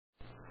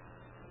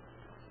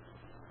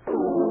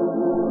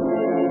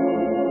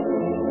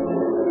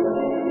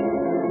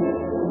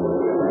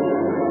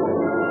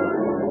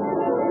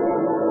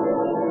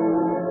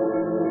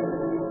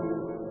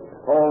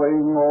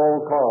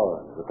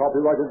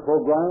copyrighted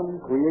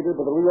program created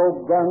by the Rio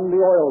Grande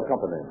Oil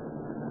Company.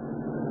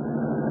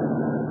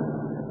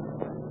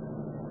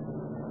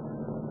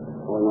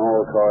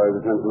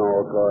 Attention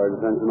all cars,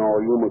 attention all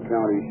Yuma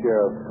County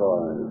Sheriff's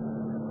cars.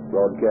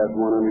 Broadcast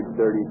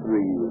 133,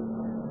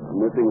 a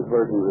missing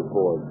persons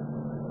report.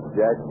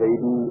 Jack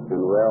Hayden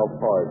and Ralph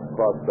Hart,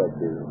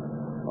 prospectors,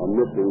 are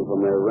missing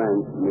from their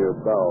ranch near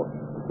South.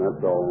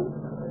 That's all.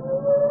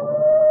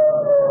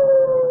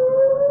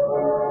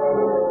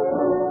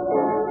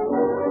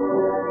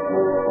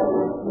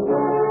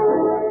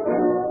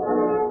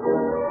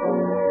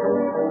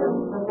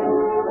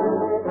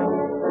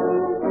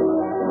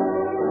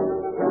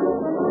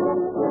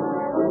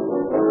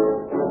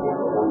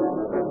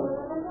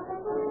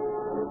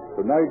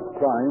 Tonight's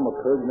crime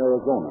occurred in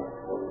Arizona,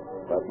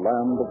 that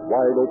land of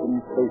wide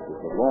open spaces,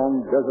 of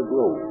long desert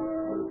roads.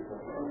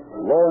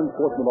 Law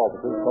enforcement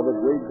officers covered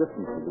great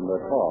distances in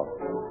their cars,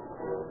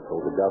 so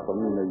the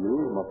gasoline they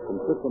use must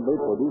consistently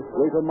produce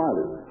greater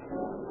mileage.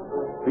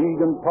 Speed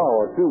and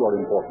power, too, are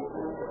important.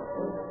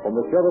 From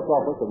the Sheriff's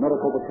Office of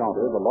Maricopa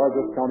County, the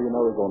largest county in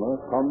Arizona,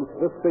 comes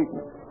this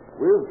statement.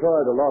 We've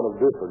tried a lot of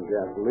different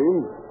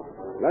gasoline.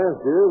 Last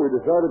year, we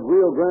decided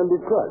Rio Grande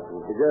Crush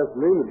was the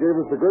gasoline that gave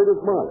us the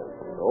greatest mileage.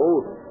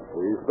 So,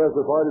 we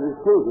specified it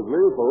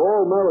exclusively for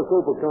all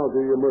Maricopa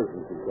County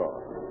emergency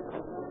cars.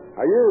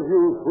 A year's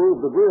use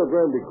proved that Rio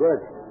Grande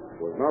Crush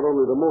was not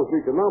only the most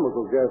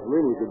economical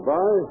gasoline we could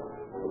buy,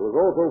 but was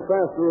also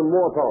faster and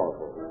more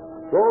powerful.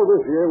 So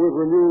this year we've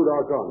renewed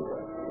our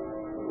contract.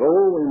 So,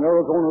 in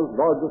Arizona's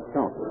largest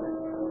county,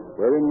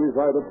 wherein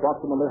reside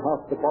approximately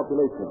half the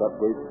population of that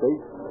great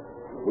state,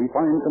 we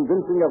find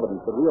convincing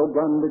evidence that Rio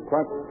Grande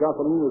cracked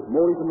gasoline is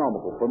more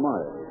economical per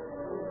mile.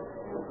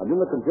 And in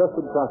the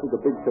congested traffic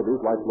of big cities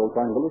like Los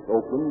Angeles,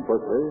 Oakland,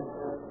 Berkeley,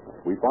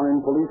 we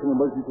find police and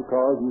emergency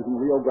cars using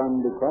Rio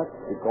Grande crack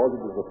because it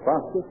is the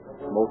fastest,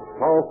 most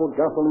powerful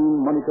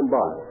gasoline money can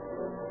buy.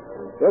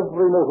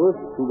 Every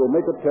motorist who will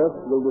make a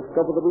test will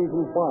discover the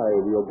reason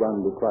why Rio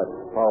Grande crack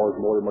powers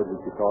more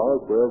emergency cars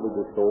wherever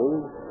it is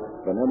sold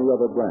than any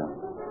other brand.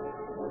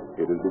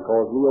 It is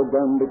because Rio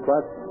Grande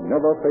crack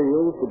never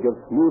fails to give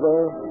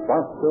smoother,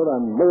 faster,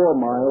 and more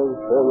miles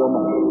for your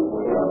money.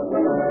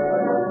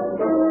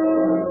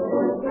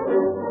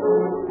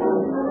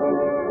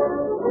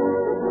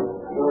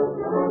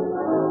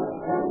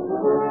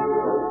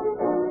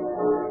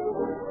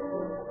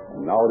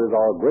 Now it is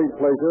our great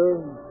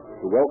pleasure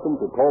to welcome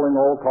to Calling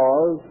All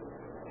Cars,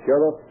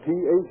 Sheriff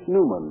T.H.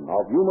 Newman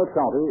of Yuma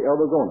County,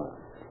 Arizona.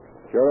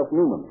 Sheriff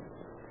Newman.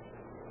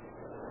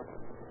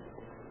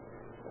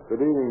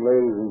 Good evening,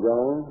 ladies and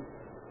gentlemen.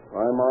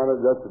 I'm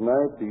honored that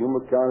tonight the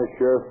Yuma County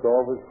Sheriff's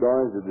Office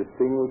joins the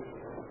distinguished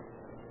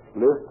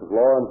list of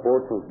law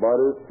enforcement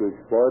bodies to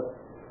exploit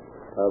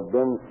have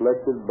been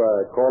selected by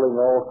Calling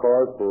All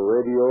Cars for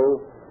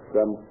radio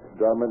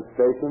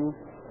demonstrations.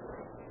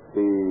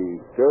 The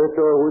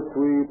territory which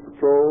we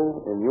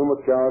patrol in Yuma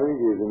County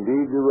is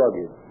indeed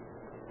rugged,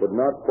 but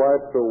not quite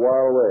so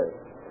wild west.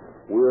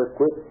 We are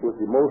equipped with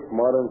the most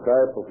modern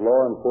type of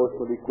law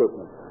enforcement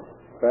equipment: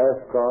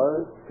 fast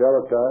cars,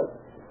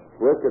 teletypes,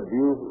 record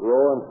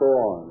bureau, and so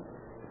on.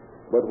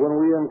 But when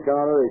we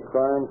encounter a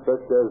crime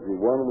such as the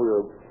one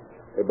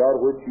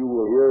about which you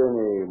will hear in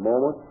a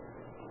moment,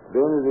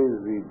 then it is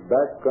the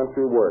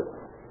backcountry work,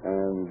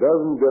 and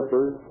doesn't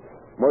differ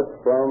much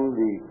from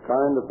the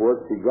kind of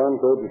work the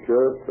gun-toting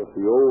sheriffs of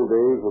the old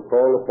days were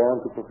called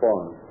upon to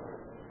perform.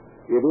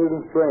 It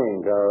isn't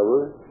strange,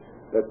 however,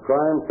 that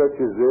crimes such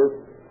as this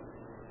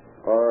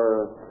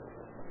are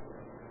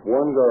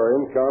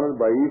encountered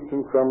by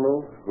Eastern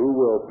criminals who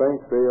will think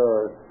they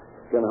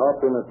can hop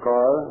in a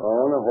car or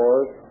on a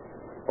horse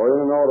or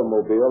in an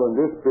automobile and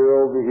disappear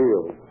over the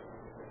hills,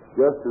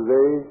 just as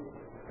they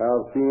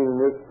have seen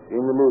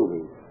in the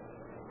movies.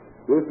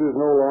 This is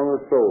no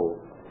longer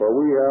so, for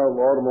we have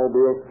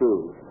automobiles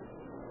too.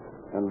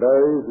 And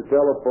there is the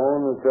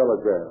telephone and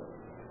telegraph,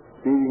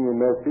 feeding a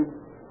message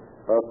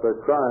of the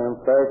crime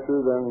faster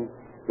than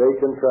they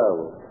can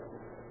travel.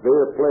 They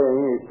are playing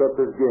a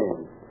sucker's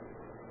game,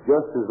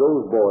 just as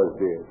those boys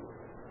did.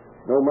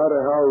 No matter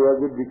how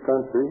rugged the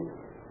country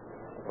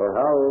or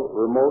how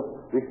remote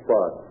the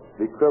spot,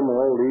 the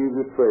criminal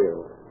leaves a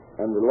trail,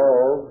 and the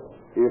law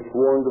is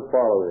sworn to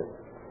follow it.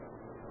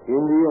 In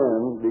the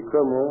end, the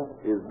criminal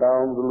is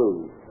bound to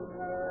lose.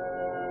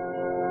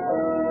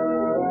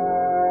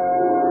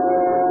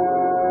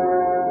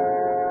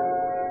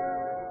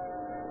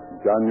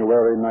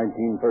 January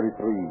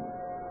 1933.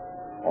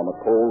 On a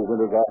cold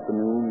winter's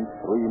afternoon,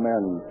 3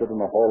 men sit in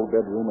a hall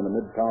bedroom in a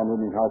midtown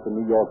rooming house in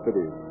New York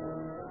City.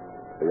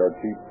 They are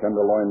cheap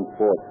tenderloin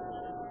sports,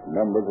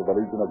 members of the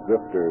legion of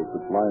drifters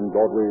which line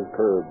Broadway's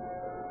curbs,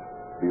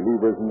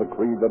 believers in the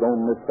creed that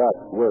only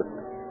facts work.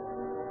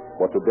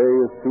 For today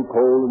is too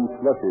cold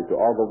and slushy to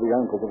ogle the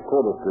ankles of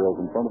chorus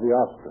girls in front of the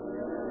Oscar.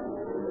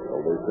 So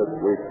they sit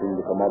wasting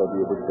the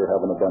commodity of which they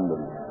have an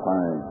abundance,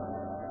 time.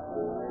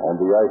 On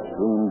the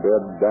ice-strewn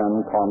bed,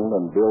 Dan Connell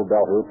and Bill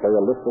Doughter play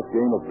a listless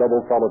game of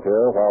double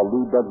solitaire while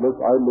Lou Douglas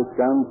idly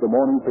scans the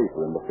morning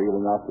paper in the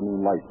failing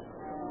afternoon light.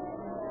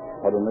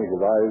 Suddenly,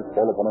 his eyes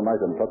fall upon an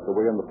item tucked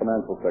away in the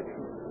financial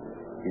section.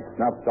 He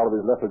snaps out of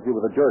his lethargy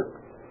with a jerk.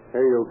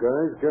 Hey, you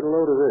guys, get a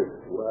load of this.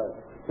 What?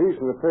 Piece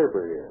in the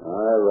paper here.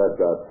 I read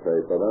that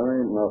paper.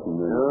 There ain't nothing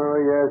in it. Oh,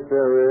 yes,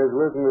 there is.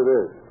 Listen to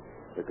this.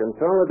 The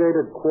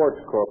Consolidated Quartz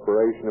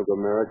Corporation of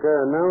America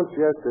announced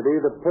yesterday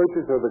the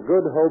purchase of the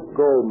Good Hope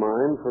Gold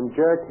Mine from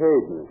Jack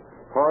Hayden,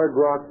 hard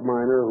rock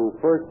miner who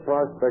first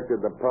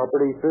prospected the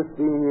property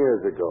 15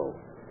 years ago.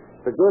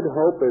 The Good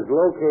Hope is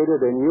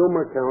located in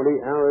Yuma County,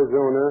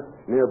 Arizona,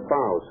 near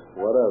Baus.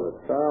 Whatever.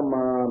 Come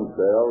on,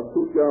 Bill.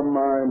 Keep your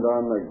mind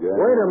on the game.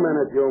 Wait a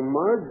minute, you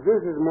mugs.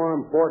 This is more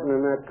important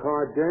than that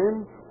card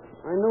game.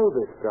 I know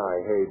this guy,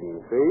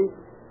 Hayden, see?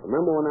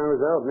 Remember when I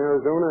was out in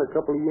Arizona a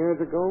couple of years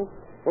ago?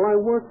 Well, I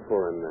worked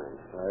for him then.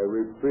 I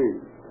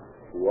repeat,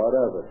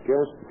 whatever.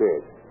 Just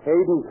this.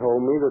 Hayden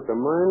told me that the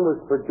mine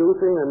was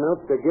producing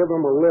enough to give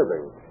him a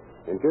living.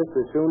 And just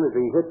as soon as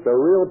he hit the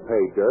real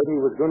pay dirt, he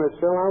was going to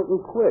sell out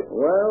and quit.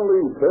 Well,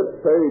 he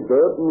hit pay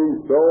dirt and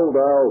he sold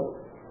out.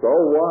 So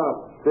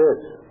what? This.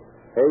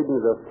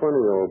 Hayden's a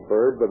funny old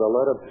bird with a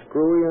lot of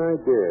screwy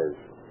ideas.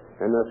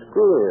 And the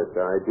screwiest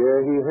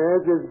idea he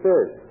has is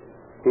this.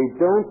 He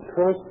don't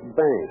trust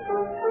banks.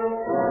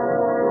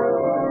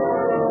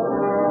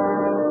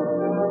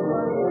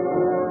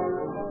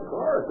 Of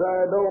course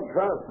I don't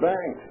trust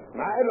banks.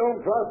 I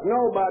don't trust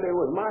nobody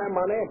with my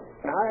money.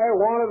 I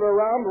want it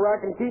around where I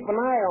can keep an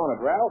eye on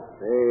it, Ralph.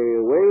 Hey,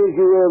 where'd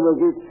you ever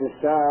get so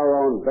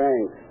sour on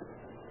banks?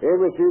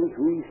 Ever since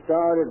we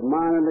started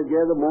mining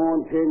together more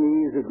than 10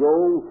 years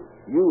ago,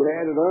 you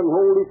had an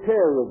unholy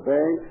terror of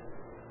banks.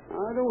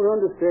 I don't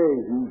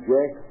understand you,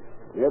 Jack.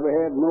 Never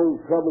had no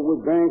trouble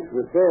with banks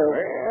myself.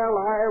 Well,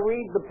 I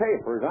read the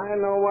papers. I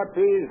know what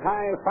these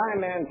high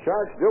finance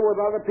sharks do with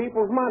other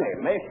people's money.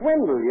 They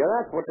swindle you,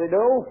 that's what they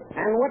do.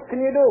 And what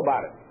can you do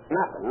about it?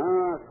 Nothing.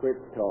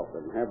 Quit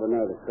talking. Have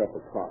another cup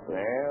of coffee.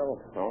 Well,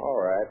 all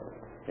right.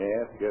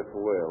 Yes, guess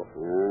we will.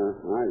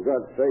 I've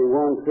got to say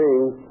one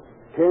thing.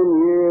 10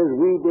 years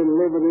we've been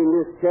living in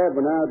this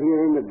cabin out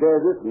here in the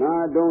desert, and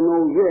I don't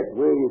know yet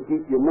where you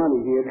keep your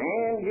money here.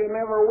 And you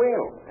never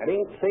will. It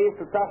ain't safe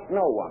to trust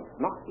no one,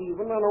 not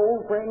even an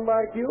old friend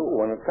like you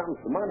when it comes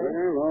to money.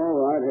 Well,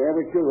 all right, have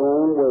it your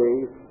own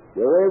way.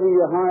 Wherever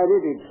you hide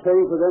it, it's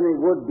safer than it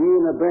would be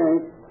in a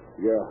bank.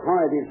 You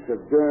hide it so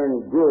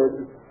darn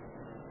good.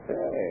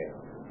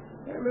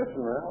 Hey, listen,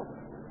 Ralph.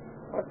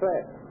 What's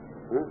that?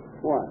 Huh?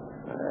 What?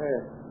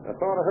 I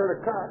thought I heard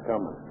a car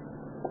coming.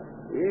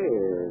 Yeah,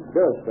 it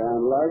does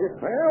sound like it.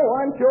 Well,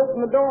 why don't you open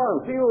the door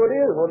and see who it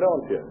is, or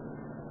don't you?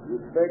 You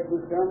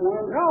expecting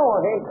someone? No, I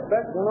ain't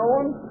expecting no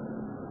one.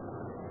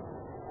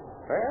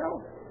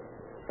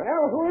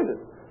 Well, who is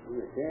it?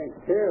 You can't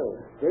tell.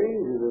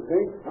 Strangers, I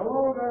think.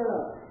 Hello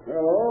there.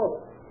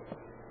 Hello?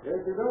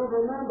 Guess you don't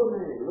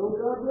remember me, Lou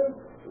Douglas?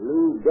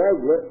 Lou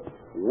Douglas?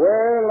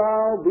 Well,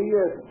 I'll be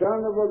a son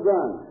of a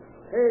gun.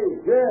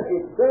 Hey, Jack,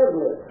 it's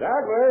Douglas.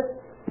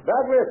 Douglas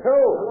who?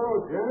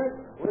 Hello, Jack.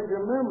 Where's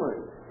your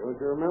memory? Don't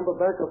you remember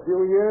back a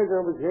few years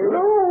I was here?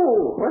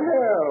 Lou!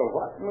 Well,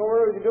 what in the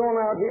world are you doing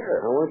out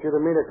here? I want you to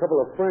meet a couple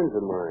of friends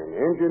of mine,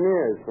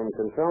 engineers from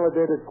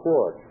Consolidated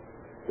Quartz.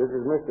 This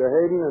is Mr.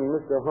 Hayden and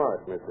Mr.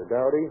 Hart, Mr.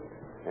 Dowdy.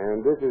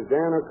 And this is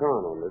Dan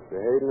O'Connell, Mr.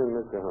 Hayden and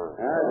Mr. Hart.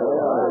 Mr.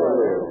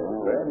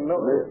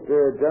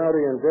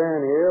 Dowdy and Dan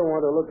here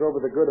want to look over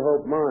the Good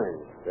Hope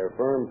mine. Their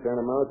firm sent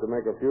them out to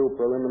make a few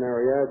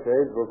preliminary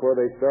assays before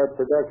they start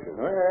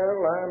production. Well,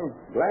 I'm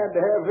glad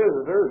to have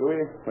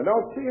visitors. We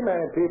don't see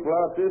many people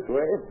out this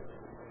way.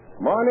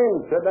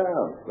 Morning, sit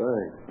down.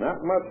 Thanks.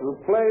 Not much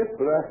of a place,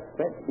 but I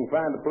think you can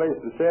find a place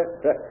to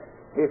sit.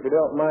 If you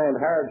don't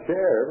mind hard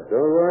share.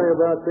 Don't worry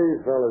about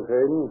these fellas,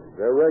 Hayden.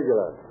 They're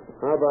regular.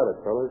 How about it,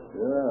 fellas?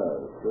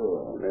 Yeah,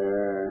 sure.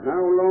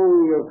 How long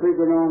are you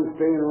figuring on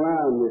staying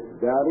around,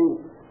 Mr.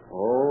 Dowdy?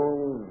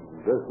 Oh,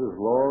 just as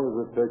long as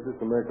it takes us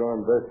to make our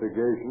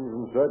investigations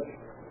and such.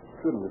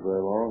 Shouldn't be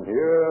very long.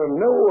 You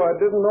knew I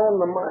didn't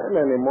own the mine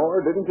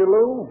anymore, didn't you,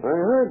 Lou? I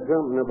heard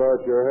something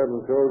about your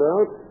having sold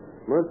out.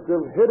 Must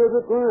have hit it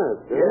at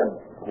last, eh?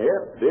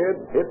 Yep, did.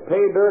 Hit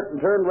pay dirt and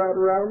turned right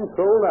around and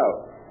sold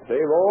out.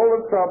 Save all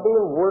the trouble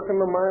of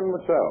working the mine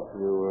myself.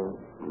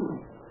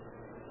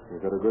 You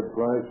got a good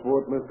price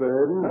for it, Mr.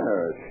 Hayden?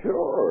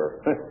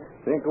 Sure.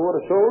 Think I would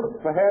have sold it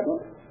if I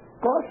hadn't?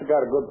 Of course I got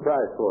a good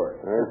price for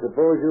it. I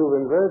suppose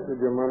you've invested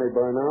your money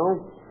by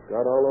now.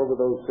 Got all over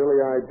those silly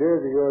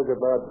ideas of yours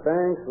about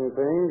banks and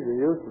things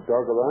you used to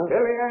talk about.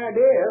 Silly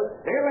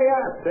ideas? Silly,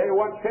 I say.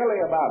 What's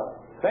silly about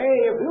it? Say,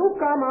 if you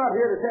come out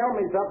here to tell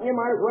me something, you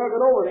might as well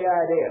get over the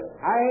ideas.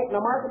 I ain't in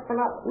the market for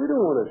nothing. We don't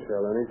want to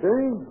sell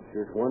anything.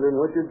 Just wondering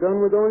what you've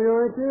done with all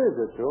your ideas,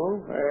 that's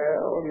all.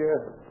 Well, you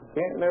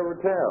can't never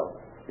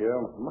tell. You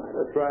might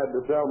have tried to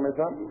sell me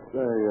something.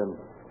 Say,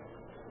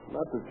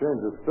 not to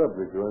change the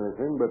subject or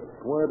anything, but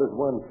where does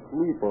one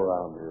sleep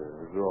around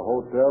here? Is there a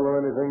hotel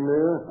or anything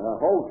near? A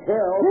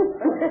hotel?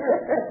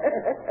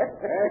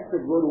 That's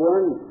a good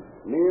one.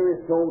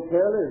 Nearest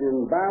hotel is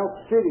in Balk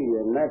City,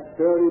 and that's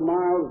 30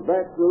 miles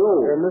back the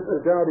road. Mr.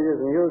 Dowdy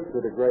isn't used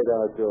to the great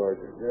outdoors.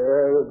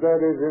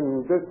 That is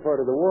in this part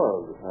of the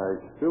world.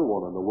 I still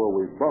want to know where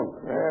we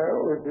bunk.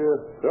 Well, if you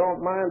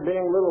don't mind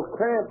being a little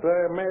cramped,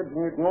 I imagine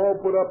you can all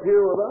put up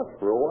here with us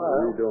for a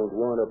while. We don't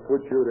want to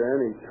put you to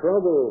any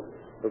trouble.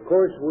 Of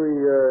course, we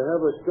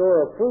have a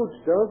store of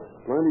foodstuffs,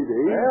 plenty to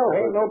eat. Well,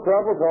 ain't no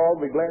trouble at all.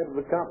 Be glad of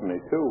the company,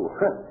 too.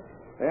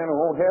 And I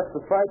won't have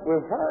to fight with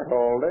Hart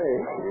all day.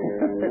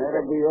 And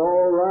that'll be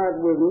all right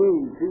with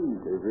me, too.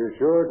 If you're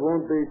sure it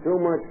won't be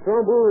too much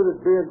trouble,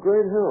 it'd be a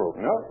great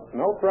help.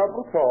 No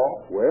trouble at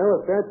all.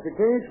 Well, if that's the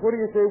case, what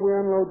do you say we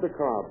unload the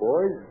car,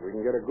 boys? We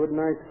can get a good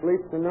night's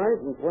sleep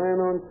tonight and plan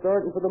on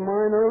starting for the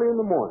mine early in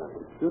the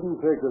morning. It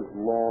shouldn't take us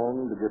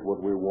long to get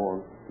what we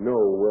want.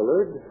 No,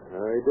 Willard.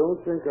 I don't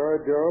think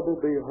our job will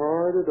be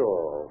hard at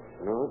all.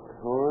 Not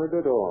hard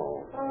at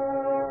all.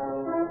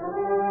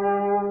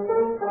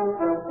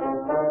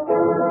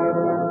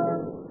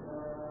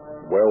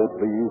 Well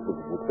pleased with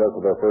the success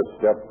of their first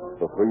step,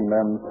 the three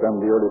men spend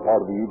the early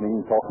part of the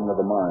evening talking of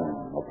the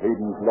mine, of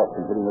Hayden's luck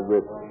in hitting it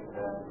rich,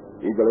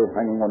 eagerly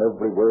hanging on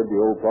every word the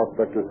old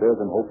prospector says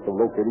in hopes of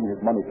locating his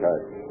money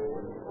cache.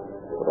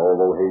 But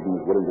although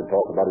Hayden is willing to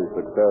talk about his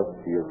success,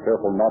 he is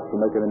careful not to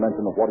make any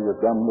mention of what he has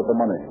done with the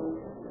money.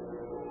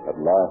 At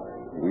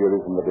last,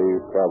 weary from the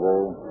day's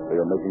travel, they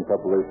are making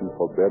preparations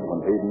for bed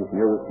when Hayden's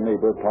nearest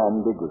neighbor,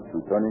 Tom Dugas,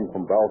 returning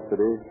from Balk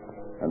City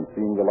and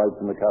seeing the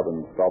lights in the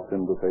cabin, stops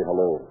in to say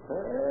hello.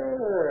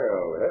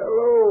 Well,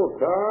 hello,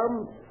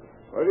 Tom.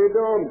 What are you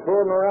doing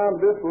fooling around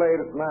this late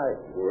at night?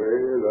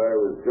 Well, I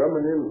was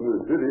coming in from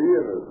the city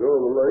and I saw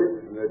the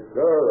lights in that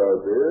car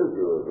out there, so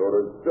I thought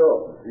I'd stop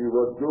and see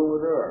what's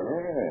going on.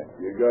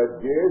 Yeah. You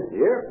got gas?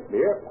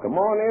 Yep. Come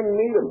on in and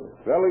meet him.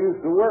 Fellow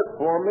used to work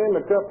for me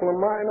and a couple of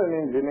mining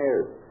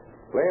engineers.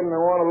 Claiming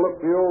they want to look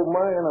the old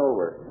mine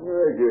over.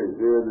 I guess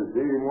they're the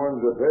same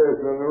ones that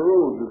passed on the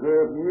road this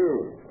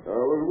afternoon. I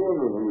was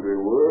wondering who they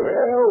were.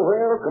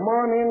 Well, come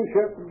on in,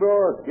 shut the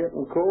door. It's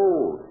getting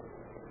cold.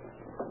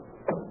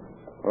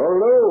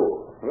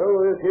 Hello,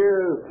 this here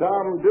is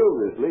Tom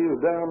Dugas. Lives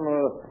down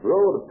the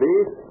road a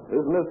piece.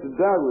 This is Mr.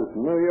 Douglas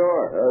from New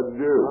York. How'd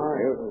you do?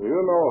 You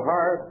know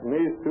Hart and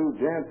these two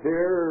gents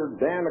here,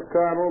 Dan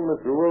O'Connell,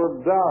 Mr.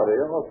 Willard Dowdy,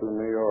 also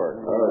in New York.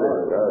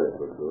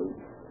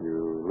 Howdy.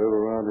 You live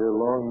around here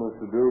long,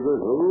 Mr.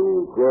 Dugas?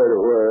 Oh, quite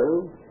a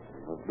while.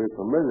 Must be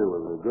familiar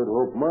with the Good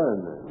Hope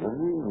mine, then.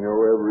 Know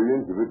every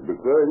inch of it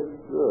besides.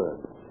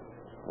 Good.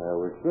 I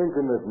was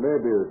thinking that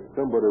maybe if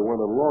somebody went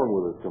along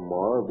with us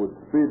tomorrow, it would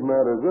speed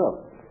matters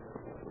up.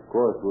 Of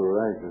course, we were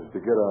anxious to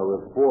get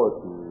our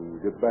report and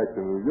get back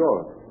to New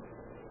York.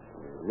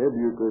 Maybe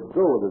you could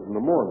go with us in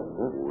the morning,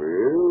 huh? Well,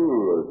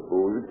 I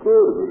suppose it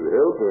could if it'd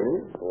help, ain't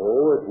it?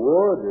 Oh, it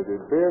would.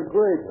 It'd be a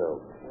great help.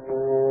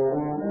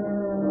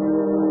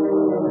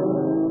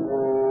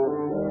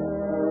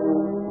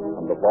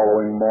 On the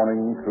following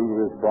morning, true to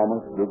his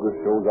promise, Dugas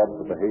shows up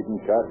at the Hayden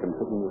shack and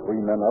picking the three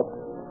men up,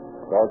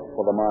 starts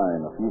for the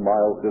mine, a few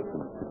miles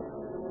distant.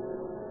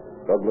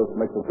 Douglas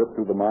makes a trip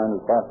through the mine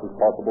as fast as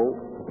possible,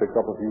 picks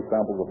up a few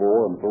samples of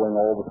ore, and throwing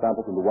all the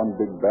samples into one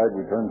big bag,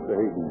 returns to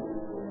Hayden.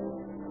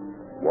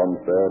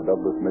 Once there,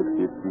 Douglas makes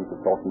the excuse of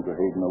talking to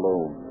Hayden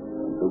alone,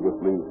 and Dugas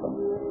leaves them,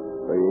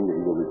 saying that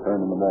he will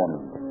return in the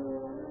morning.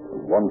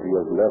 And once he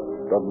has left,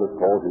 Douglas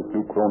calls his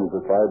two cronies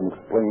aside and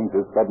explains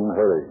his sudden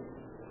hurry.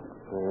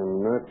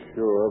 I'm not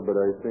sure, but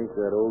I think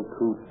that old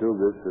coot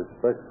Dugas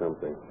suspects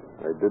something.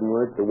 I didn't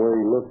like the way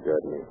he looked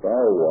at me. So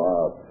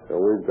what? So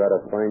we've got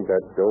to find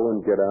that dough and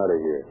get out of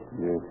here.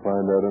 You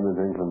find out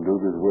anything from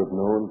Dugas worth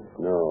knowing?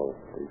 No.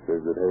 He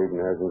says that Hayden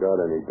hasn't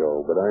got any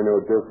dough, but I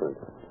know different.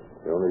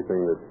 The only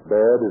thing that's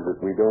bad is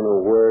that we don't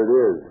know where it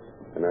is,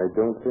 and I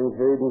don't think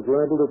Hayden's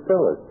liable to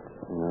tell us.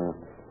 Yeah.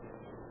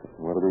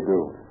 What do we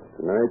do?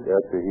 Tonight,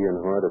 after he and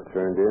Hart have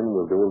turned in,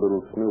 we'll do a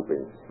little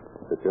snooping.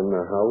 If it's in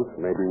the house,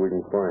 maybe we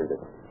can find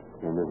it.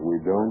 And if we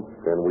don't?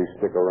 Then we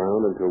stick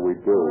around until we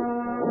do.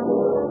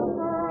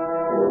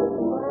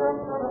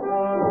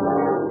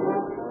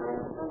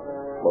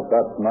 But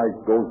that night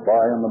goes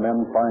by and the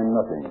men find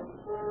nothing.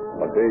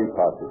 A day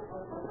passes,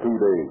 2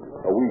 days,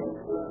 a week,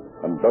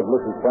 and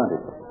Douglas is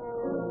frantic.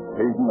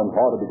 Hayden and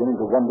Hart are beginning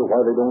to wonder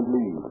why they don't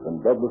leave, and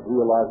Douglas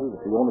realizes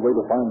that the only way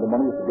to find the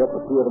money is to get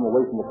the two of them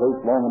away from the place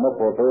long enough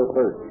for a fair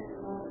search.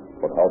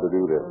 But how to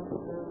do this?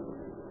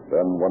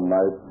 Then one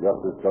night,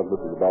 just as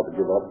Douglas is about to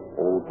give up,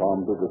 old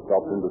Tom Dugas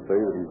stops in to say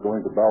that he's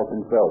going to Balk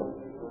himself.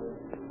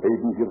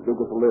 Hayden gives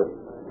Dugas a lift,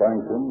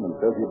 thanks him, and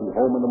says he'll be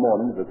home in the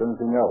morning if there's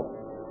anything else.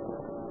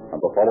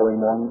 And the following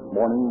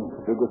morning,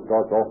 Dugas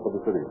starts off for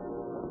the city.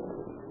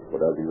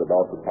 But as he's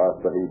about to pass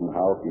the Hayden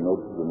house, he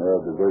notices an air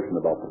of desertion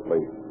about the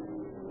place.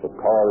 The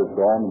car is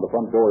gone and the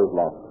front door is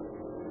locked.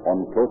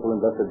 On closer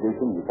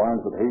investigation, he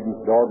finds that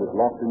Hayden's dog is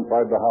locked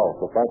inside the house,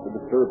 a fact that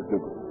disturbs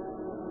Dugas.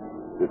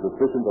 His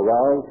suspicions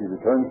aroused, he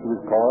returns to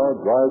his car,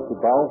 drives to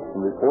Balk,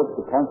 and reports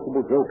to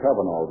Constable Joe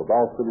Cavanaugh, the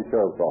Balk City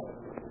Sheriff's Office.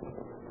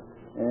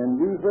 And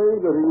you say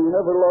that he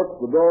never locks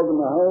the dog in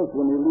the house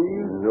when he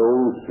leaves? No,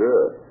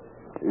 sir.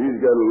 He's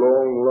got a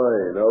long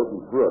line out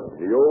in front.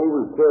 He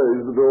always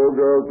ties the dog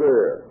out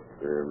there.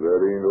 And that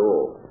ain't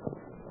all.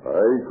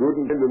 I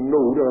couldn't find a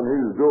note on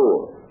his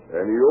door,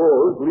 and he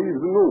always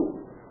leaves a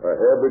note. A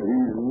habit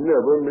he's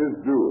never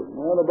missed doing.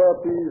 What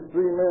about these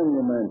three men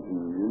you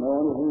mentioned? You know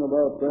anything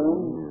about them?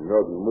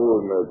 Nothing more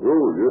than I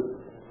told you.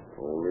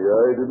 Only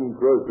I didn't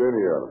trust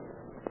any of them.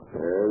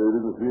 And they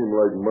didn't seem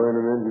like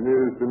mining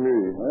engineers to me.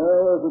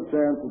 Well, there's a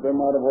chance that they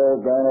might have all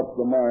gone up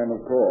the mine,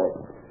 of course.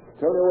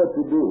 Tell you what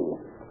you do.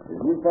 If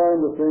you find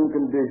the same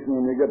condition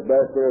when you get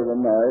back there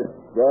tonight,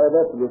 drive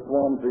up to the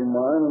Swansea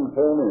mine and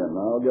phone in.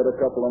 I'll get a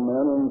couple of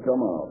men and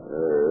come out.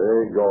 They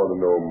ain't gone to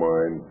no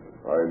mine.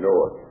 I know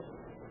it.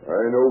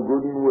 I know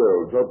good and well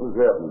something's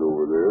happened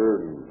over there,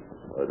 and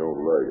I don't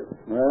like it.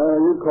 Well,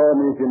 you call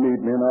me if you need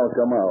me, and I'll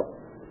come out.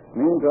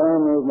 Meantime,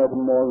 there's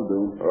nothing more to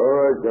do. All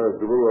right,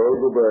 Constable,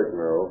 I'll go back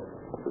now.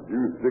 But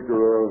you stick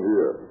around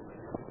here.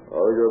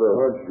 I got a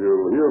hunch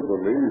you'll hear from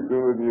me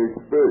sooner than you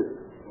expect.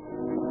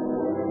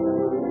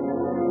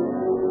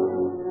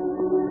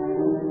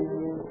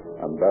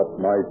 And that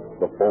night,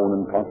 the phone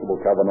in Constable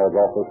Cavanaugh's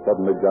office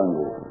suddenly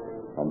jangled,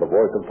 and the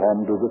voice of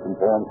Tom Dugas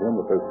informs him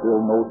that there's still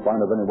no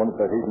sign of anyone at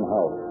the Hayden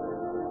house.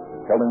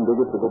 Telling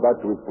Dugas to go back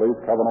to his place,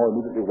 Cavanaugh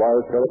immediately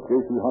wires Sheriff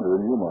J.C. Hunter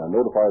in Yuma and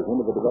notifies him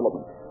of the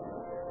development.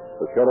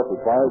 The sheriff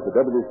replies that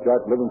Deputies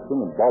Jack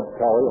Livingston and Bob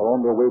Cowie are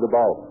on their way to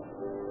Bow.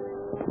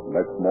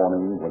 Next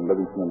morning, when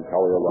Livingston and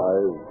Cowie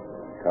arrive,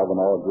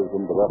 Cavanaugh gives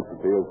them the rough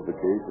details of the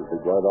case as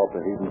they drive out to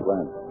Hayden's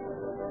ranch.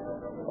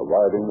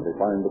 Arriving, they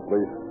find the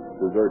place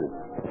deserted.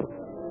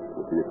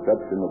 With the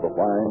exception of the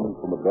whine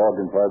from a dog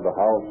inside the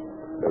house,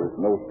 there is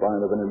no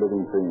sign of any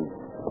living thing.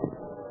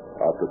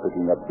 After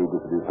picking up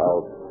Dugas at his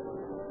house,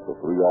 the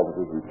three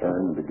officers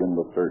return and begin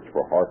the search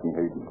for Hart and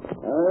Hayden.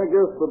 I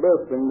guess the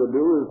best thing to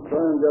do is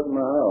try and get in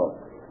the house.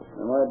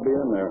 They might be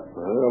in there.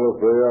 Well, if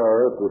they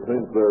are, it's to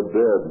think they're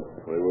dead.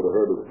 They would have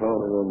heard us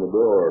pounding on the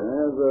door.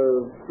 There's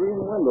a screen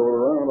window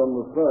around on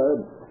the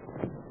side.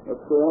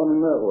 Let's go on in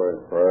that way.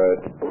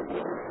 Right.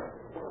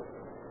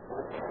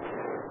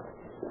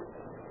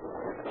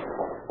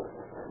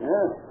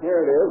 Yeah, here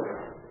it is.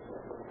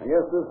 I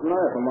guess this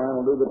knife of mine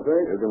will do the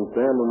trick. You can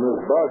stand in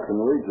this box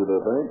and reach it, I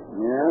think.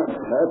 Yeah,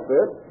 that's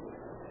it.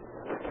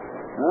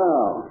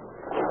 Now.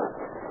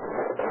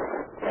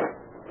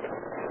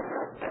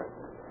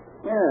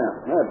 Yeah,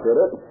 that did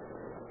it.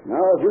 Now,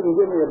 if you can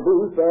give me a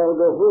boost, I'll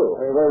go through.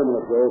 Hey, wait a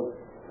minute, Joe.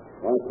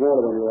 I'm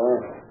smaller than you are.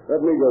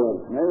 Let me go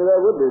in. Maybe that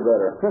would be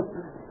better.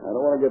 I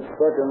don't want to get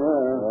stuck in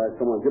there. All right,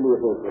 come on, give me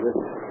a boost, will you?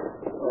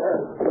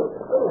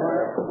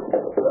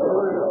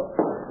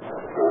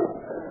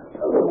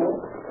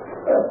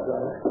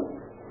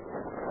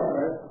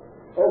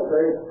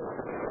 Okay.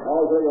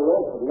 I'll take a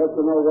look and let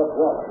you know what's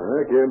what.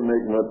 I can't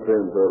make much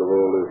sense out of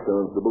all this,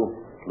 Constable.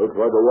 Looks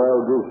like a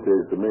wild goose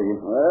chase to me.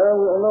 Well,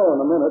 we'll know in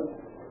a minute.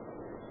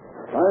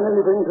 Find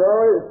anything,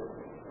 Charlie?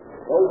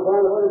 Don't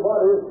find any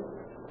bodies.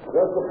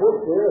 Just a foot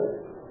here.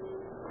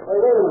 Hey,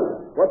 wait a minute.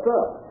 What's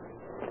up?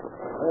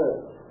 Hey,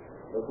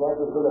 looks like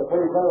there's been a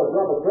pretty kind of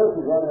drop of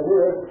trenches right in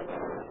here.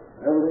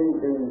 Everything's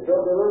been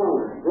shut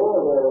around.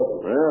 Doors all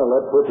open. Well,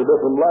 that puts a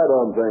different light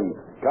on things.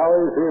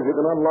 Cowie, see if you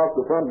can unlock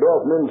the front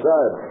door from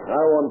inside.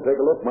 I want to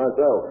take a look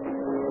myself.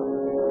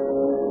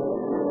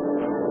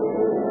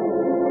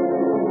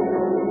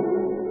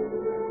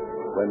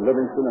 When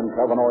Livingston and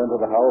Cavanaugh enter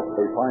the house,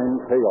 they find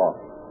chaos.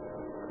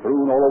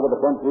 Strewn all over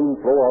the front room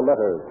floor are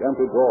letters,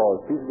 empty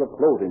drawers, pieces of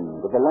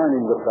clothing, with the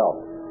lining ripped out.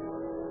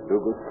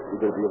 Dugas,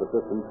 eager to be of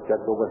assistance,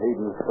 checks over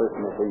Hayden's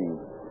personal things.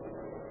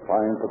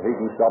 Finds that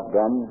Hayden's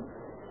shotgun,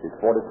 his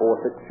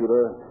 .44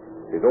 six-shooter,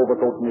 his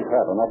overcoat and his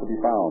hat are not to be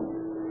found.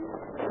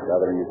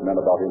 Gathering his men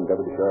about him,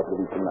 Deputy Sheriff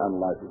Livingston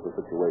analyzes the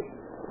situation.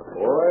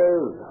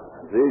 Boys,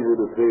 it's easy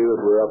to see that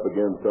we're up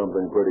against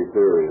something pretty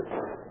serious.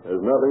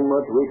 There's nothing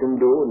much we can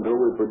do until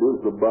we produce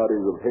the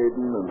bodies of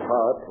Hayden and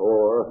Hart,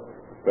 or,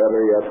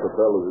 better yet, the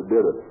fellows who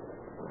did it.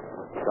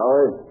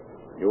 Cowie,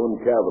 you and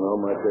Cavanaugh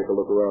might take a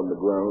look around the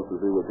grounds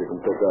to see what you can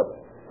pick up.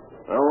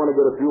 I want to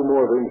get a few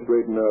more things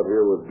straightened out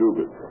here with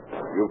Dugas.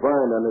 If you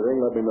find anything,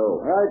 let me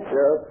know. Right,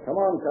 Sheriff. Come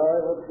on,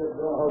 Cowie. Let's get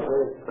going.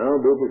 Okay. Now,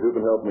 Dugas, you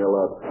can help me a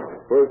lot.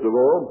 First of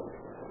all,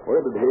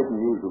 where did Hayden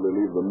usually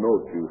leave the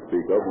notes you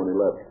speak of when he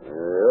left?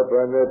 Up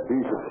on that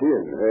piece of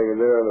tin hanging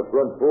there on the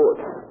front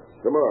porch.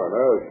 Come on,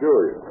 I'll show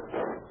you.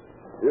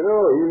 You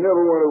know, he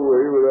never went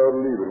away without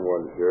leaving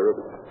one, Sheriff.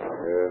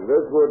 And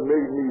that's what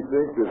made me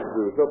think that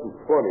there was something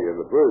funny in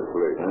the first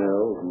place.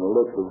 Well, from the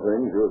looks of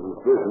things, your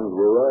suspicions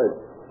were right.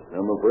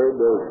 I'm afraid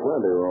there's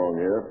plenty wrong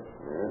here.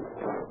 Yeah.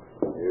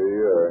 Here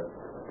you are.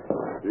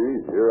 See,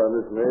 here on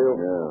this nail?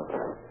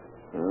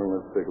 Yeah. Well,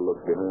 let's take a look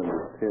behind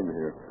this tin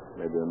here.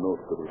 Maybe a note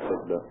could have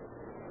picked up.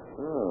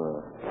 Ah,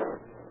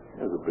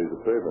 here's a piece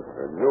of paper.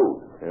 A note?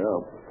 Yeah.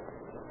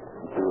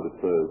 Let's see what it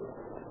says.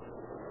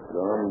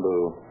 Gone to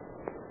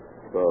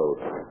South.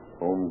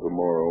 Home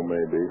tomorrow,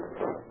 maybe.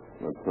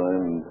 That's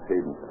signed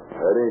Hayden.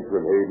 That ain't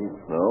from Hayden.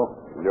 No?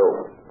 No.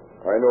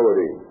 I know it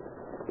ain't.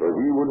 But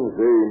he wouldn't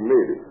say he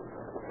made it.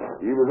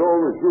 He was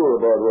always sure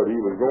about what he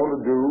was going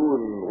to do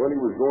and when he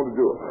was going to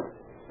do it.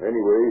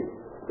 Anyway,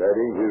 That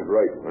ain't his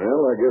right.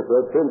 Well, I guess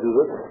that cinches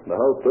it. The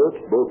house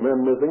searched, both men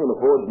missing, and the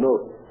forged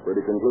note.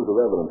 Pretty conclusive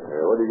evidence.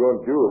 What are you going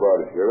to do about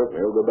it, Sheriff?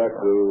 He'll go back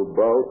to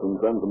Bouse and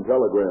send some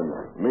telegrams.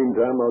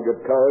 Meantime, I'll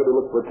get Carr to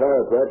look for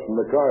tire tracks from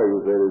the car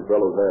you say these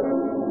fellows had.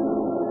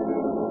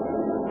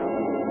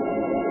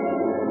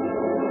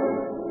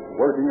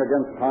 Working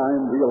against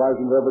time,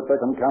 realizing that every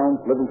second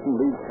counts, Livingston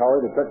leaves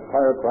Carr to check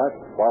tire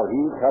tracks, while he,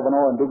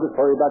 Kavanaugh, and Dugas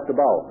hurry back to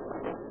Bouse.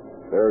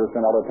 There to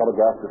send out a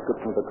telegraph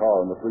description of the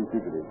car and the three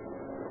fugitives.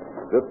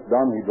 This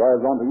done, he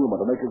drives on to Yuma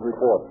to make his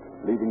report,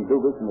 leaving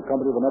Dugas in the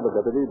company of another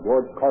deputy,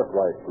 George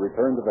Cartwright, to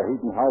return to the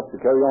Hayden house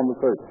to carry on the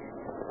search.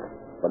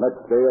 The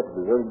next day, at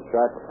the deserted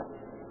shack,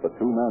 the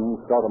two men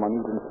start a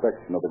minute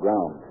inspection of the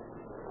ground.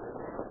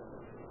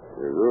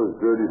 If those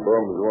dirty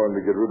bums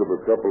wanted to get rid of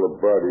a couple of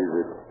bodies,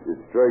 it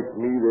strikes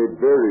me they'd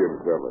bury them,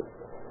 fellas.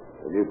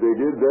 And if they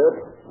did that,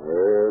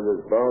 well,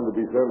 there's bound to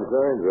be some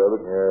signs of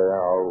it. Yeah,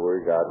 all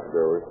we got to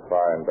do is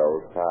find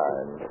those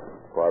signs.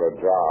 Quite a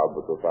job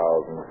with 1,000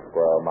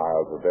 square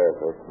miles of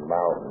desert and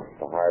mountains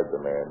to hide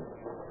them in.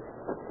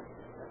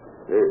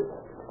 Hey,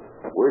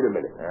 wait a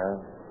minute.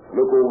 Huh?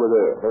 Look over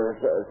there.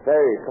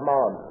 Say, come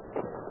on.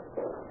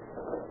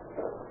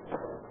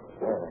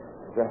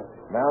 The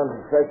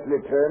mountain's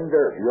freshly turned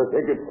dirt. You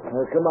think it?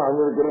 Come on,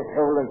 we'll get a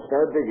shovel and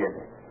start digging.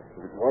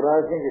 It's what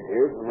I think it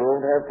is. We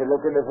won't have to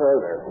look any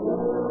further.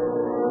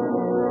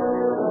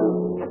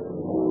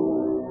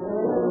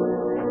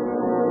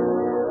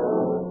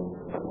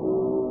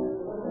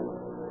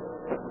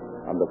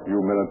 And a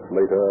few minutes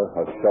later,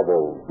 a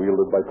shovel,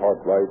 wielded by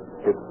Cartwright,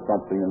 hits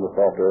something in the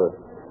soft earth.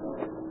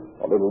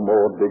 A little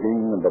more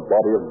digging, and the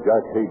body of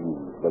Jack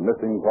Hayden, the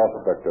missing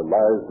prospector,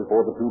 lies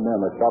before the two men,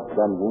 a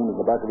shotgun wound in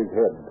the back of his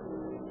head.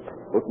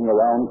 Looking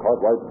around,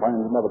 Cartwright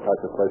finds another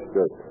patch of fresh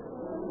dirt.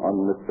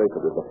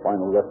 Unmistakably, the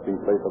final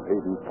resting place of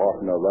Hayden's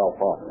partner, Ralph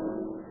Hart.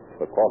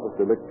 The corpus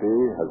delicti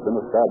has been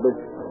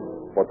established,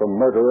 but the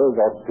murderers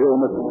are still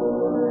missing.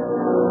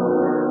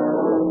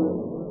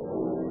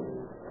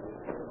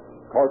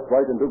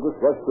 Cartwright and Dugas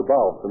rush to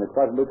Bouse and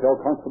excitedly tell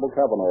Constable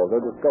Kavanaugh of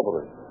their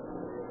discovery,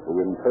 who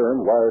in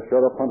turn wires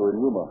Sheriff Hunter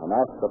in Yuma and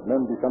asks that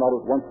men be sent out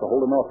at once to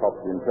hold an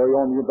autopsy and carry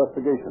on the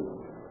investigation.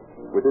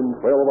 Within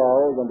 12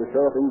 hours, under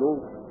Sheriff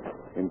Ingalls,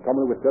 in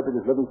company with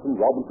Deputies Livingston,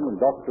 Robinson, and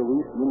Dr.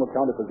 Reese, Yuma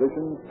County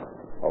physicians,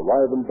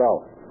 arrive in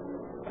Bouse,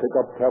 pick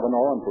up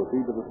Kavanaugh, and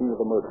proceed to the scene of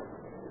the murder.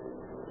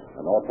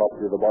 An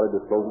autopsy of the body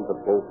discloses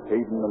that both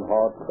Hayden and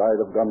Hart died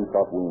of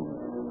gunshot wounds.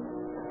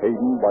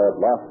 Hayden by a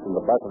blast in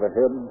the back of the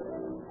head,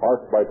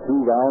 Hart by 2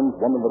 rounds,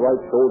 one in the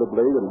right shoulder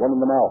blade and one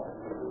in the mouth.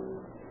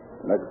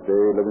 Next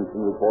day,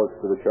 Livingston reports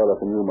to the sheriff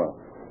in Yuma.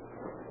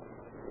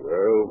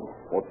 Well,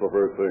 what's the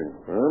first thing?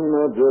 I'm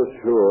not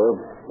just sure,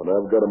 but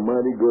I've got a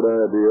mighty good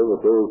idea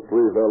that those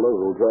three fellows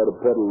will try to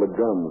peddle the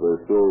guns they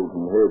stole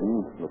from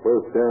Hayden the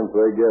first chance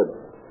they get.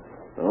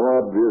 Now,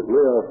 obviously,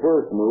 our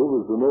first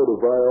move is to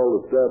notify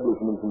all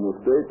establishments in the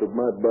state that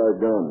might buy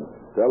guns.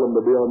 Tell them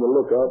to be on the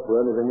lookout for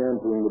anything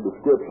answering the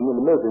description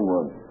of the missing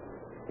one.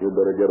 You'd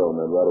better get on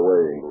that right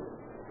away, Ingalls.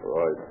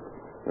 Right.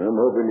 I'm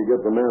hoping to get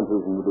some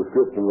answers from the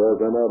description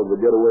last time out of the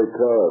getaway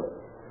car.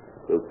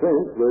 To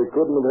think they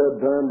couldn't have had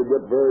time to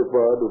get very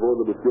far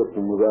before the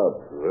description was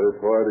out. If they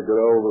try to get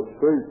out of the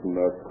space in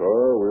that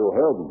car, we'll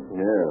have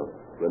them. Yeah.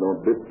 If they don't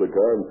ditch the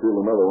car and steal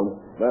another one,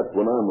 that's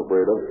what I'm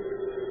afraid of.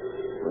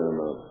 And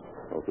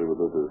I'll see what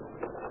this is.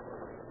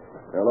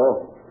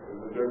 Hello?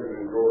 This is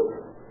Deputy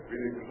Gordon,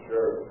 Phoenix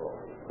Sheriff's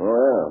Office. Oh,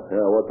 yeah.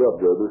 Yeah, what's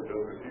up, Joseph?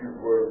 Just received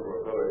word from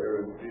a fellow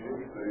here in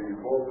Phoenix. The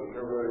boss that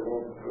everybody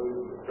wants to know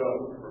the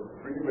guns from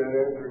 3 men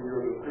answering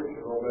your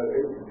description on that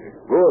agency.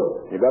 Good.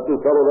 You got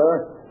this fellow there?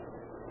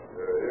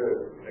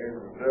 Yes,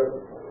 name's Devin.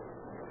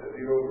 Says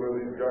he knows where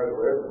these guys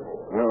were headed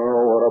for.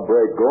 Oh, what a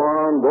break. Go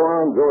on,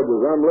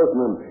 Georges. I'm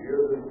listening. He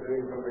hears them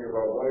saying something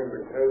about wanting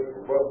the cash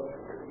for buses.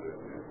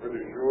 He's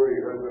pretty sure he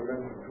heard them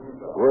mention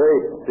Tucson.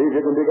 Great. See if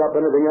you can dig up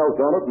anything else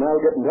on it, and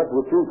I'll get in touch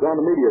with Tucson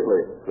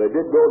immediately. If they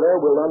did go there,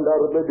 we'll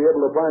undoubtedly be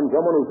able to find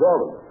someone who saw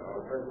them.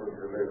 I'll check with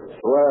you later.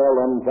 Well,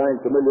 and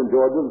thanks a million,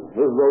 Georges.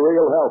 This is a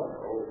real help.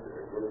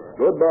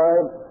 Okay,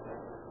 Goodbye.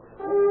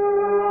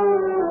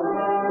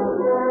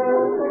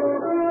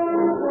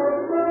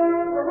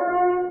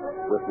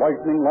 With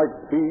lightning-like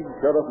speed,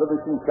 Sheriff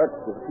Livingston checks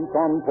with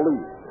Tucson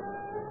police.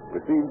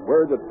 Received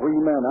word that 3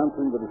 men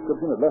answering the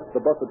description had left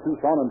the bus at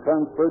Tucson and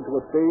transferred to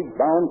a stage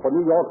bound for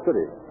New York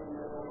City.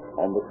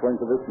 On the strength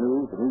of this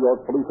news, the New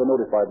York police are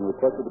notified and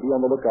requested to be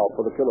on the lookout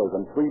for the killers.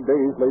 And 3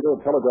 days later, a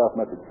telegraph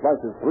message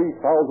flashes 3,000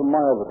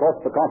 miles across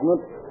the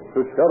continent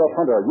to Sheriff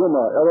Hunter,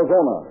 Yuma,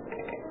 Arizona.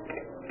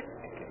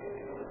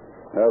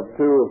 Have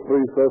 2 of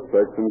 3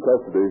 suspects in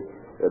custody.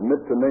 Admit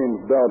to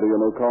names Dowdy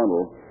and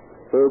O'Connell.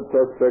 3rd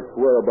suspect's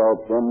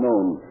whereabouts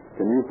unknown.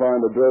 Can you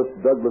find address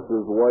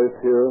Douglas's wife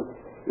here?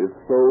 If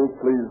so,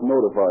 please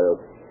notify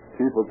us.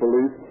 Chief of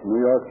Police,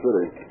 New York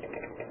City.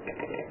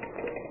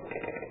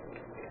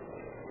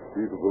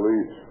 Chief of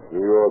Police,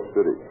 New York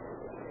City.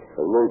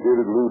 Have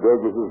located Lou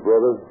Douglas's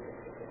brother.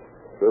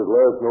 Says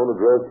last known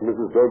address,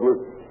 Mrs. Douglas,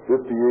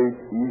 58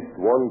 East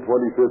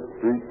 125th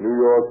Street, New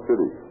York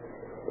City.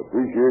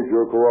 Appreciate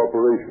your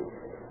cooperation.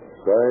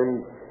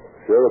 Signed,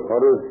 Sheriff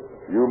Hunter,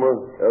 Yuma,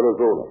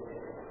 Arizona.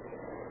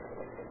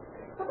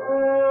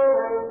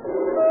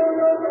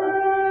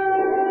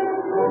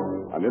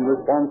 And in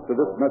response to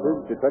this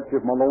message,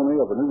 Detective Maloney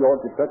of the New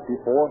York Detective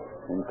Force,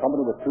 in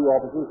company with two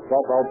officers,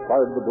 stopped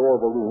outside the door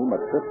of a room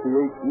at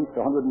 58 East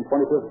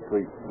 125th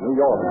Street, New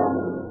York.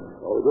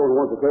 I don't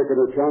want to take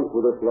any chance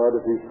with this lad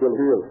if he's still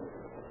here.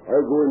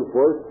 I'll go in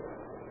first,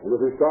 and if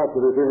he starts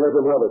anything, let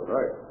him have it.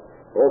 Right.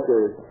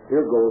 Okay,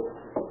 here goes.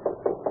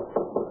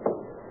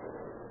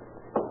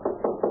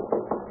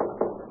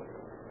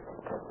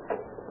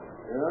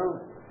 Yeah?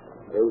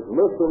 Is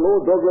Mr. Lou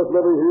Douglas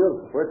living here?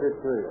 What's it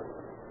to you?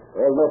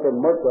 Well, nothing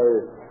much.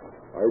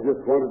 I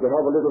just wanted to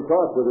have a little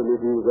talk with him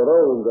if he was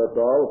around, that's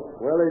all.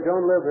 Well, he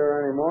don't live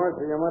here anymore,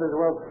 so you might as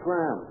well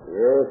scram.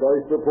 Yes, I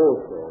suppose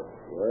so.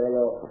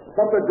 Well,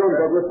 stop that gun,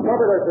 Douglas. Stop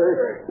it, I say.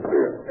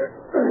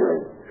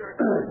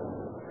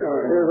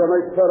 Here's a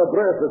nice pair of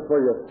bracelets for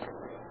you.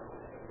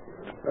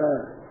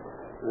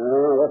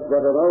 That's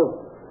better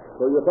now.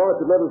 So you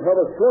thought you'd let us have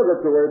a slugger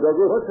away,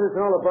 Douglas? What's this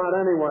all about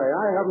anyway?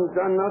 I haven't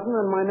done nothing,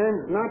 and my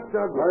name's not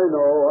Douglas. I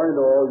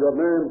know. Your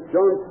name's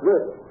John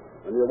Smith,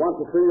 and you want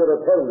to see your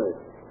attorney.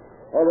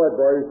 All right,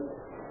 boys.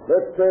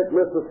 Let's take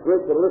Mr.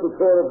 Smith a little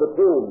tour of the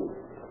tomb.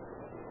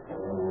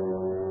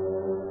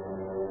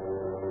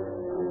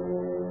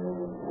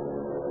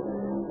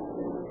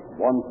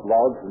 Once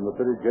lodged in the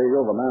city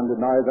jail, the man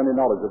denies any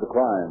knowledge of the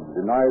crime,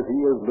 denies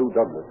he is Lou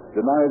Douglas,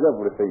 denies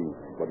everything,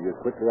 but he is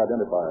quickly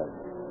identified.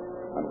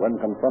 And when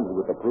confronted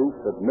with the proof,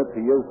 admits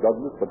he is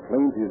Douglas, but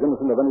claims he is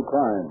innocent of any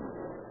crime.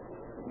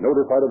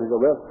 Notified of his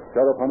arrest,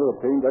 Sheriff Hunter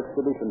obtained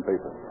extradition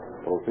papers,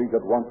 proceeds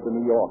at once to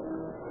New York,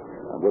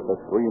 and with the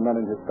three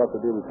men in his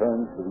custody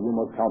returns to the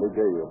Yuma County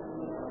Jail.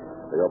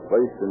 They are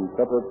placed in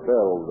separate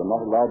cells and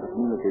not allowed to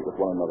communicate with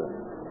one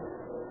another.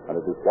 And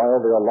it is while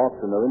they are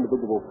locked in their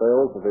individual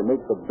cells that they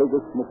make the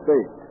biggest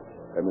mistake,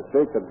 a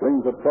mistake that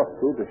brings a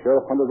trustee to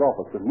Sheriff Hunter's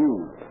office with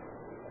news.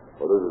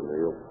 What is it,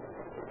 Neil?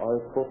 I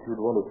thought you'd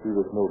want to see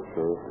this note,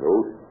 Sheriff.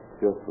 Note?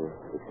 Yes, sir.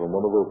 It's from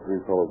one of those three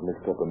fellows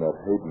mixed up in that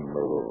Hayden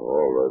murder.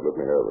 All right, let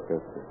me have it.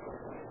 Yes, sir.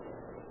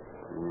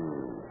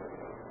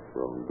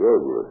 From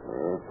Douglas,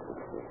 huh?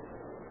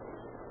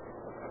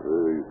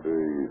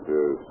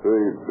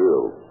 Say,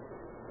 Bill,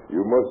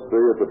 you must say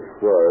at the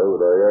trial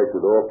that I acted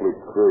awfully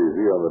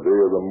crazy on the day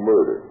of the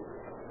murder.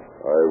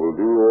 I will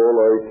do all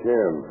I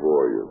can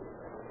for you.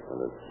 And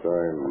it's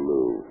signed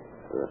Lou.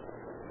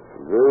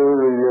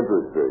 Very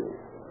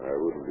interesting. I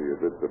wouldn't be a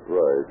bit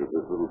surprised if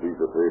this little piece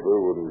of paper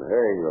wouldn't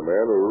hang the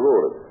man who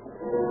wrote it.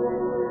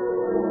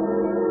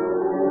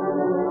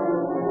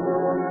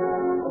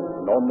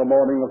 And on the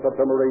morning of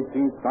September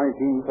 18th,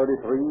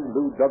 1933,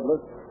 Lou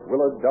Douglas,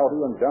 Willard Doughty,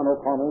 and Dan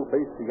O'Connell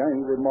faced the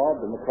angry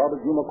mob in the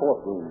crowded Yuma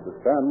courtroom to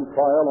stand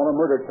trial on a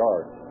murder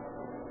charge.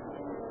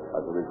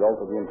 As a result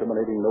of the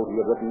incriminating note he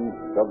had written,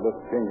 Douglas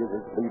changes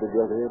his plea to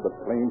guilty, but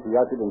claims he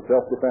acted in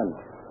self-defense.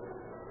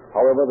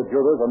 However, the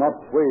jurors are not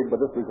swayed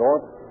by this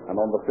result, and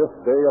on the 5th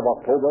day of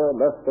October,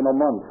 less than a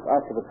month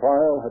after the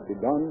trial had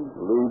begun,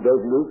 Lou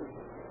Douglas,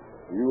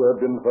 you have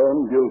been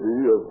found guilty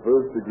of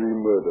first-degree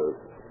murder.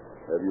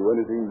 Have you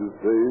anything to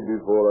say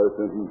before I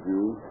sentence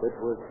you? It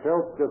was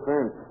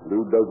self-defense.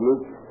 Lou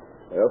Douglas,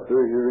 after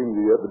hearing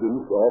the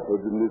evidence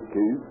offered in this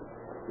case,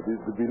 it is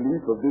the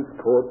belief of this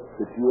court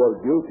that you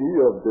are guilty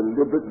of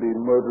deliberately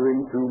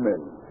murdering two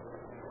men.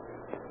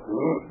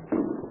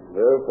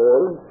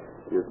 Therefore,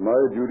 it's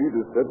my duty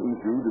to sentence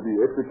you to be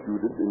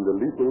executed in the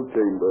lethal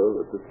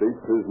chamber at the state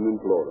prison in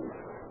Florence.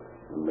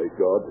 And may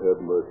God have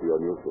mercy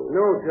on your soul.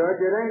 No,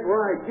 Judge, it ain't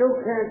right. You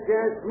can't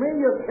gas me.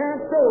 You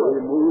can't do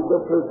it. Remove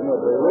the prisoner,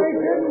 Bill. I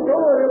didn't do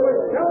it. It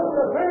was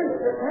self-defense.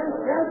 You can't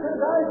gas a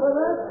guy for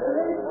that. It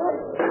ain't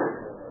right.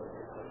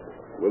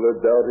 Willard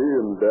Doughty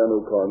and Dan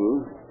O'Connell,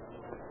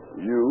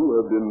 you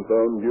have been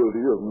found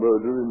guilty of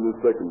murder in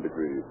the second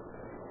degree.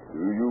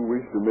 Do you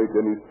wish to make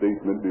any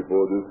statement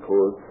before this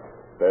court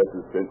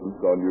passes sentence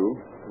on you?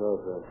 No,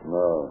 sir.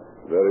 No.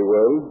 Very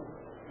well.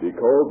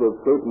 Because of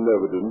certain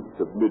evidence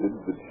submitted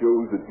that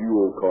shows that you,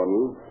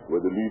 O'Connell, were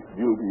the least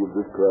guilty of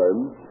this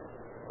crime,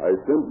 I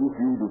sentence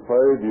you to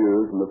 5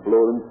 years in the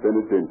Florence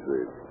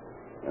Penitentiary.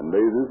 And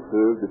may this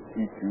serve to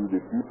teach you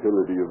the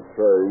futility of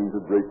trying to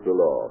break the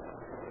law.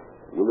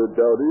 Willard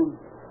Doughty,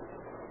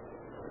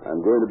 I'm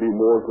going to be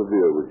more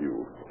severe with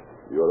you.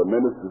 You are a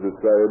menace to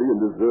society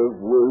and deserve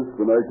worse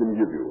than I can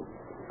give you.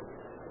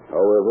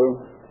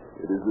 However,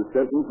 it is the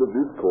sentence of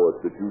this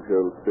court that you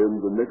shall spend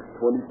the next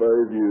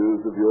 25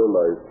 years of your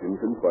life in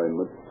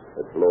confinement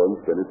at Florence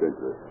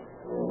Penitentiary.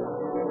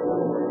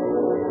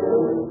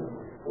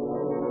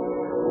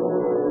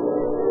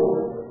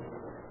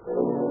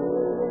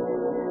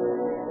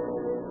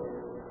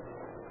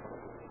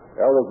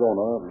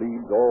 Arizona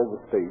leads all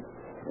the states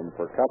in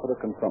per capita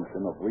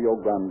consumption of Rio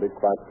Grande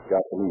cracked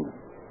gasoline.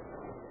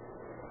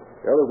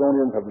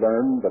 Arizonians have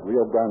learned that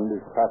Rio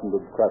Grande's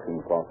patented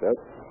cracking process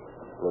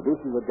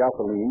produces a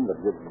gasoline that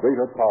gives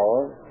greater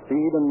power,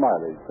 speed, and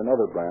mileage than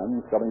other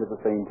brands selling at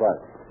the same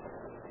price.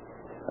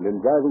 And in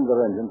driving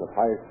their engines at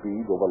high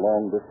speed over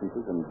long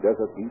distances in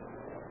desert heat,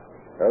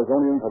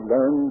 Arizonians have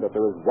learned that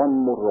there is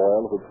one motor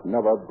oil which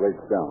never breaks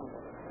down.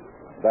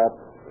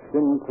 That's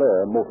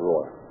Sinclair motor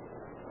oil.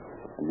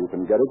 And you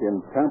can get it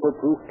in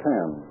tamper-proof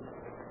cans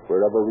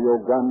wherever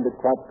Rio Grande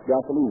cracked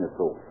gasoline is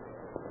sold.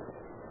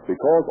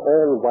 Because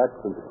all wax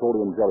and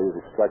petroleum jelly is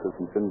extracted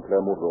from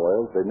Sinclair motor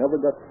oils, they never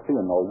get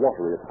thin or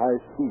watery at high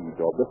speed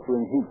or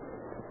blistering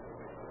heat.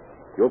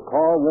 Your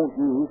car won't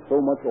use so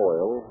much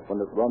oil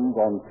when it runs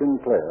on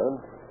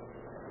Sinclair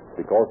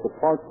because the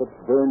parts that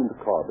burn into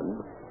carbon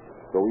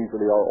so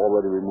easily are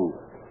already removed.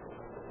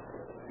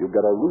 You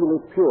get a really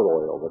pure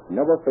oil that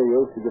never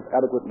fails to give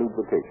adequate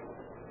lubrication.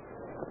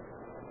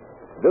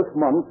 This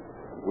month,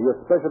 we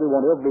especially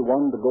want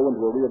everyone to go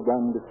into a Rio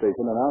Grande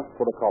station and ask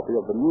for a copy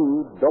of the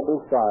new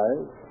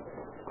double-size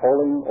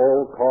Calling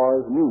All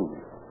Cars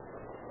News.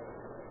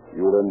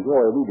 You'll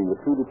enjoy reading the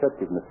true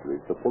detective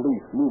mysteries, the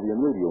police, movie, and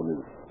radio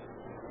news.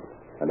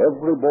 And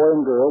every boy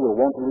and girl will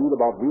want to read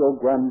about Rio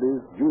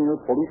Grande's Junior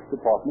Police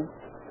Department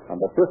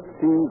and the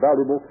 15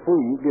 valuable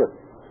free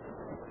gifts.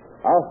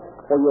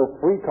 Ask for your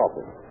free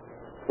copy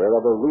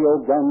wherever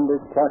Rio Grande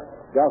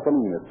cracked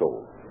gasoline is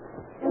sold.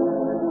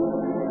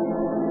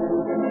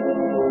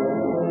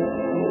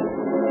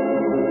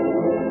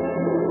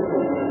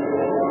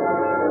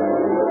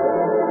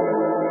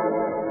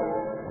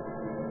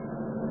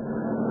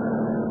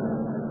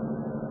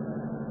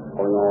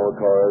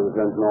 Cars,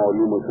 attention all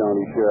Yuma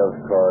County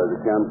Sheriff's cars. The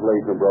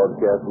cancellation of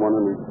broadcast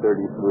 133.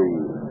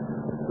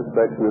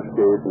 Suspect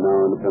escaped, now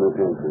in the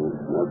penitentiary.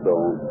 That's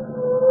all.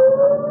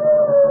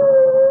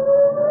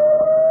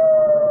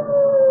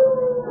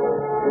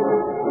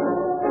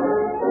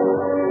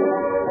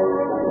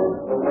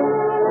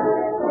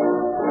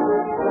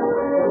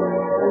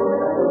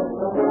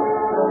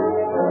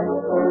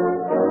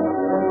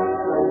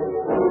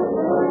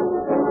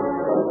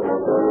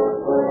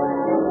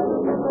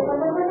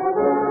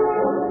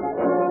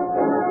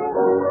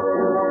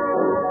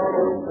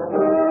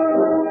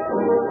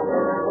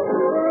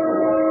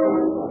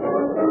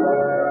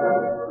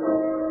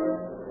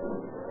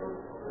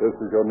 This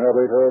is your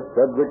narrator,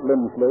 Frederick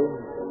Lindsley,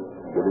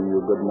 bidding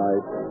you good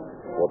night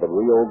for the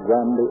Rio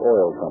Grande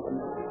Oil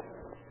Company.